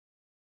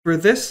For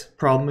this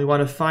problem, we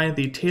want to find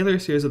the Taylor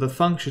series of the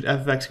function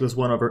f of x equals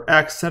 1 over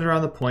x centered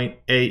around the point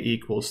a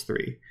equals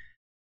 3.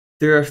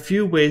 There are a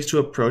few ways to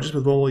approach this,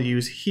 but what we'll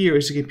use here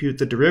is to compute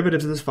the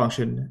derivatives of this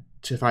function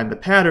to find the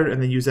pattern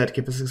and then use that to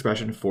give us an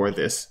expression for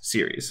this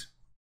series.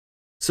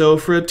 So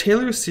for a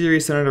Taylor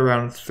series centered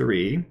around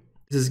 3,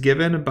 this is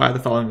given by the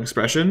following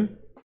expression.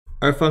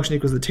 Our function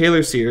equals the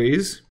Taylor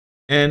series,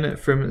 n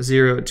from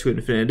 0 to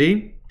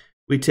infinity.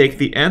 We take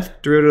the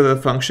nth derivative of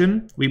the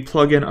function, we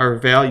plug in our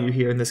value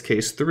here, in this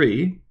case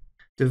 3,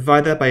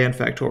 divide that by n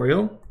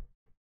factorial,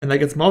 and that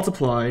gets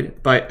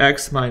multiplied by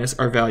x minus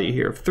our value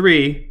here of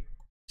 3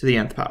 to the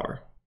nth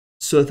power.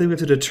 So the thing we have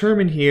to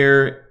determine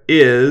here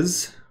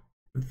is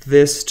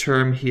this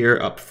term here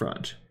up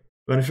front.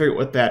 We want to figure out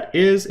what that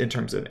is in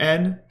terms of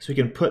n, so we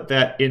can put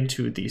that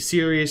into the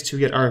series to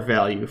get our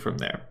value from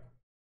there.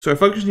 So our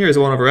function here is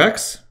 1 over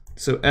x,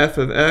 so f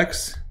of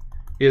x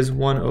is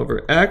 1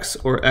 over x,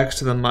 or x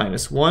to the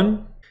minus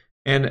 1,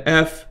 and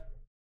f,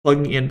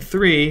 plugging in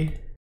 3,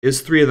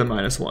 is 3 to the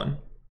minus 1.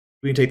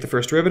 We can take the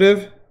first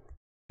derivative.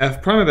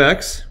 F prime of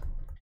x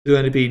is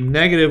going to be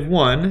negative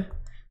 1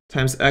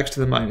 times x to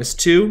the minus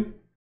 2,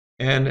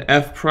 and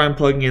f prime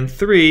plugging in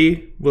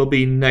 3 will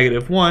be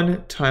negative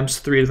 1 times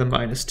 3 to the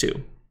minus 2.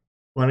 We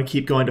want to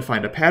keep going to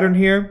find a pattern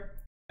here.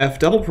 F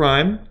double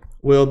prime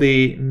will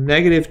be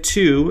negative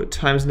 2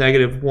 times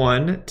negative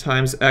 1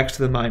 times x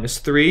to the minus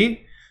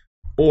 3,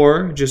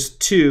 or just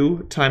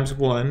 2 times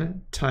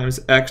 1 times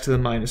x to the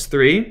minus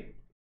 3.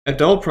 F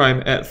double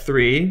prime at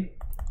 3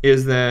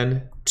 is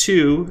then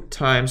 2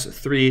 times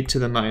 3 to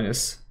the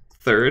minus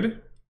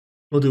third.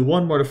 We'll do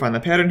one more to find the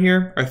pattern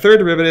here. Our third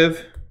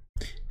derivative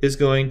is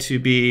going to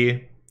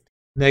be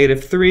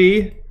negative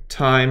 3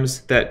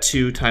 times that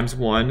 2 times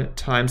 1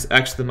 times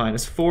x to the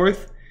minus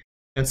fourth.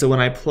 And so when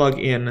I plug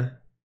in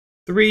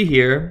 3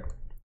 here,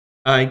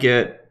 I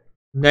get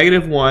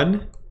negative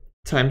 1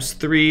 times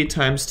 3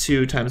 times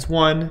 2 times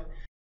 1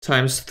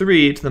 times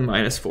 3 to the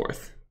minus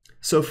fourth.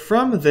 So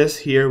from this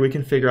here, we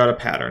can figure out a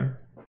pattern.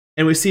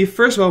 And we see,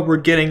 first of all, we're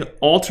getting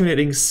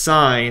alternating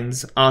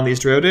signs on these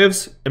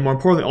derivatives, and more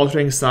importantly,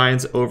 alternating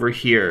signs over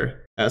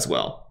here as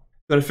well.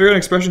 I'm going to figure out an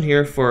expression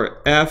here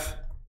for f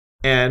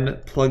n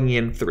plugging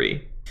in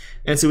 3.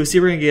 And so we see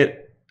we're going to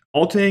get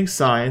alternating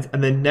signs,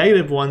 and the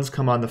negative ones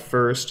come on the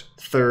first,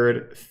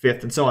 third,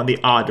 fifth, and so on, the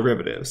odd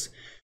derivatives.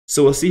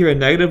 So we'll see here a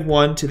negative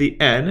 1 to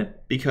the n,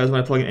 because when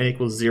I plug in n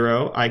equals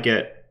 0, I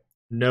get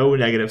no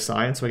negative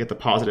sign, so I get the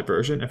positive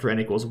version. And for n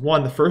equals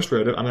 1, the first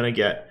derivative, I'm going to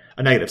get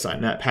a negative sign,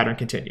 and that pattern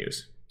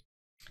continues.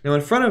 Now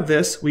in front of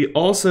this, we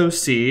also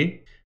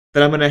see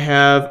that I'm going to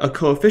have a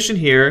coefficient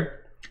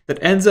here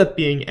that ends up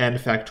being n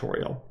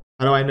factorial.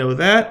 How do I know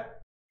that?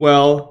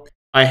 Well,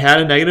 I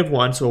had a negative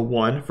 1, so a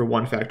 1 for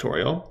 1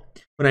 factorial.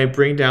 When I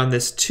bring down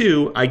this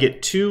 2, I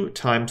get 2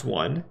 times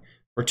 1,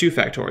 or 2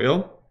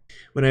 factorial.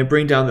 When I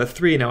bring down the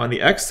 3, now on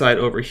the x side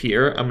over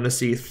here, I'm going to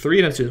see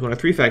 3 times 2 is 1 or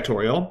 3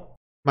 factorial.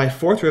 My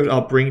fourth derivative,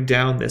 I'll bring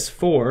down this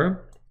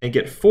 4 and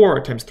get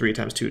 4 times 3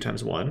 times 2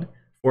 times 1,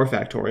 4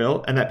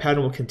 factorial, and that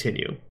pattern will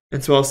continue.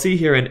 And so I'll see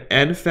here an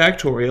n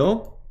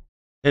factorial,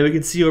 and we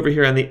can see over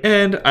here on the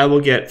end, I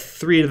will get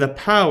 3 to the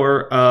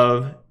power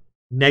of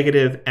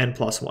negative n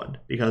plus 1,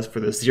 because for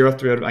the 0th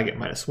derivative, I get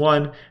minus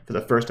 1, for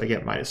the first, I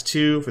get minus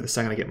 2, for the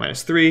second, I get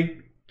minus 3.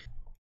 So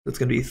it's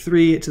going to be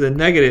 3 to the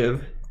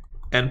negative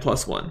n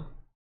plus 1.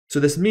 So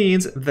this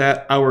means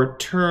that our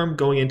term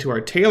going into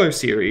our Taylor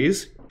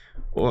series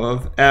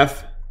of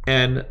f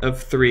n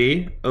of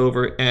 3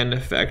 over n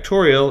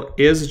factorial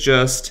is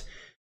just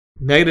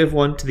negative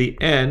 1 to the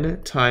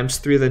n times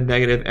 3 to the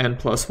negative n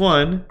plus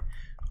 1,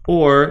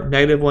 or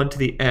negative 1 to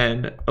the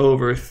n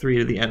over 3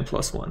 to the n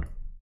plus 1.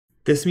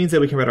 This means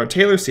that we can write our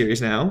Taylor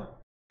series now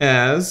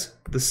as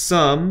the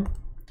sum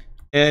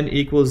n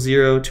equals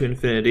 0 to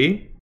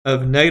infinity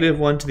of negative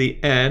 1 to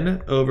the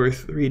n over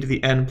 3 to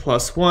the n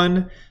plus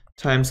 1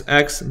 times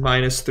x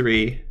minus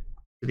 3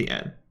 to the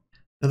n.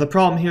 Now the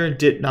problem here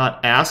did not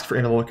ask for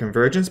interval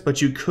convergence,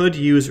 but you could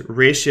use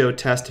ratio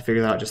test to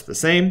figure that out just the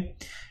same.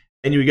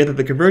 And you would get that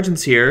the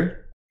convergence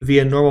here,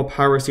 via normal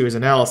power series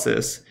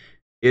analysis,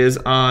 is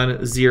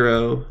on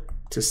 0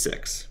 to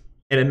 6.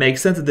 And it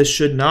makes sense that this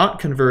should not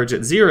converge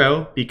at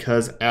 0,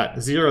 because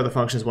at 0 the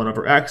function is 1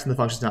 over x and the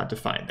function is not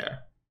defined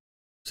there.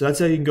 So that's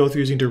how you can go through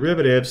using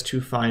derivatives to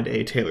find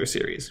a Taylor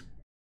series.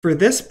 For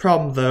this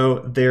problem though,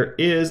 there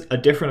is a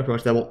different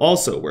approach that will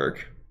also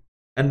work,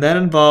 and that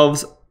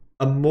involves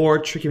a more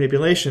tricky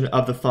manipulation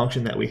of the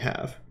function that we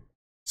have.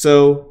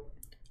 So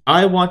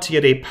I want to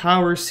get a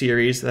power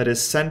series that is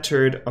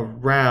centered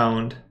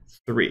around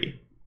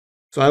 3.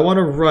 So I want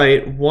to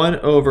write 1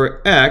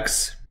 over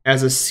x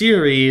as a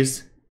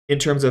series in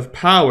terms of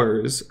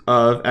powers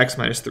of x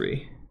minus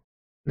 3.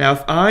 Now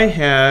if I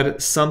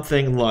had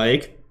something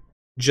like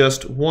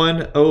just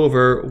 1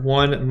 over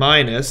 1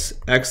 minus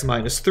x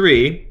minus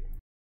 3,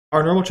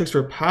 our normal tricks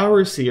for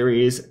power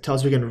series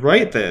tells us we can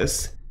write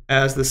this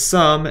as the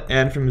sum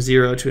n from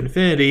 0 to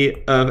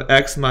infinity of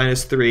x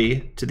minus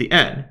 3 to the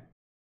n.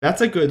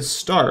 That's a good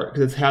start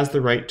because it has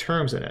the right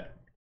terms in it.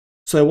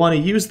 So I want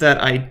to use that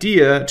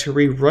idea to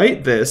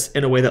rewrite this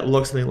in a way that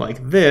looks something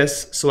like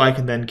this, so I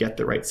can then get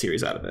the right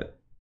series out of it.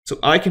 So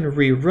I can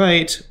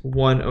rewrite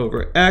 1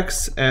 over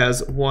x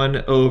as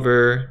 1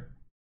 over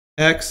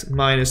x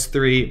minus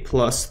 3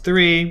 plus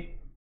 3,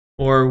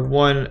 or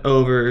 1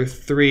 over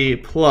 3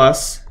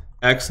 plus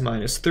x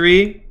minus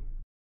 3.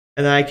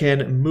 And then I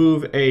can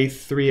move a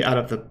 3 out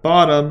of the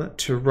bottom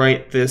to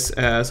write this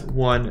as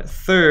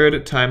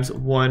 1/3 times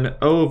 1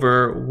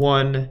 over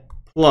 1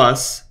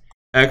 plus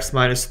x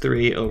minus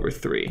 3 over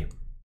 3.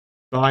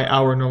 By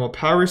our normal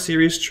power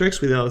series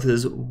tricks, we know this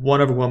is 1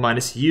 over 1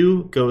 minus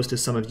u goes to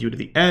sum of u to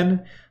the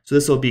n. So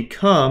this will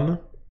become,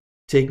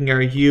 taking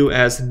our u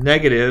as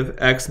negative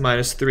x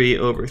minus 3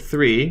 over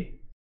 3,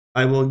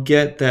 I will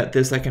get that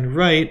this I can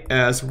write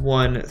as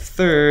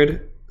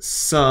 1/3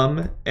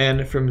 sum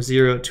n from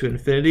 0 to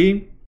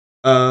infinity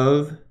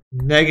of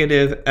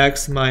negative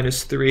x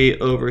minus 3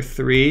 over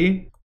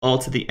 3 all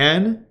to the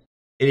n.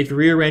 And if you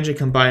rearrange and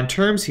combine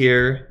terms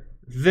here,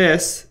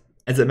 this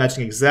ends up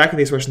matching exactly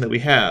the expression that we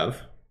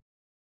have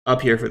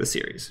up here for the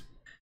series.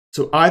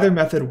 So either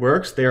method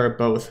works. They are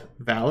both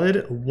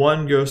valid.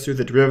 One goes through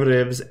the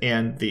derivatives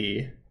and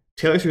the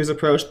Taylor series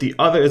approach. The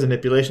other is a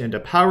manipulation into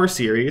power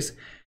series,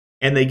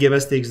 and they give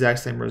us the exact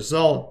same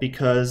result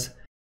because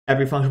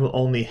every function will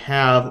only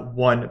have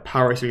one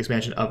power series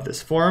expansion of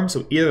this form.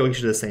 So either way, we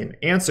should have the same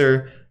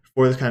answer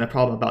for this kind of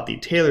problem about the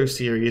Taylor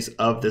series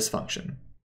of this function.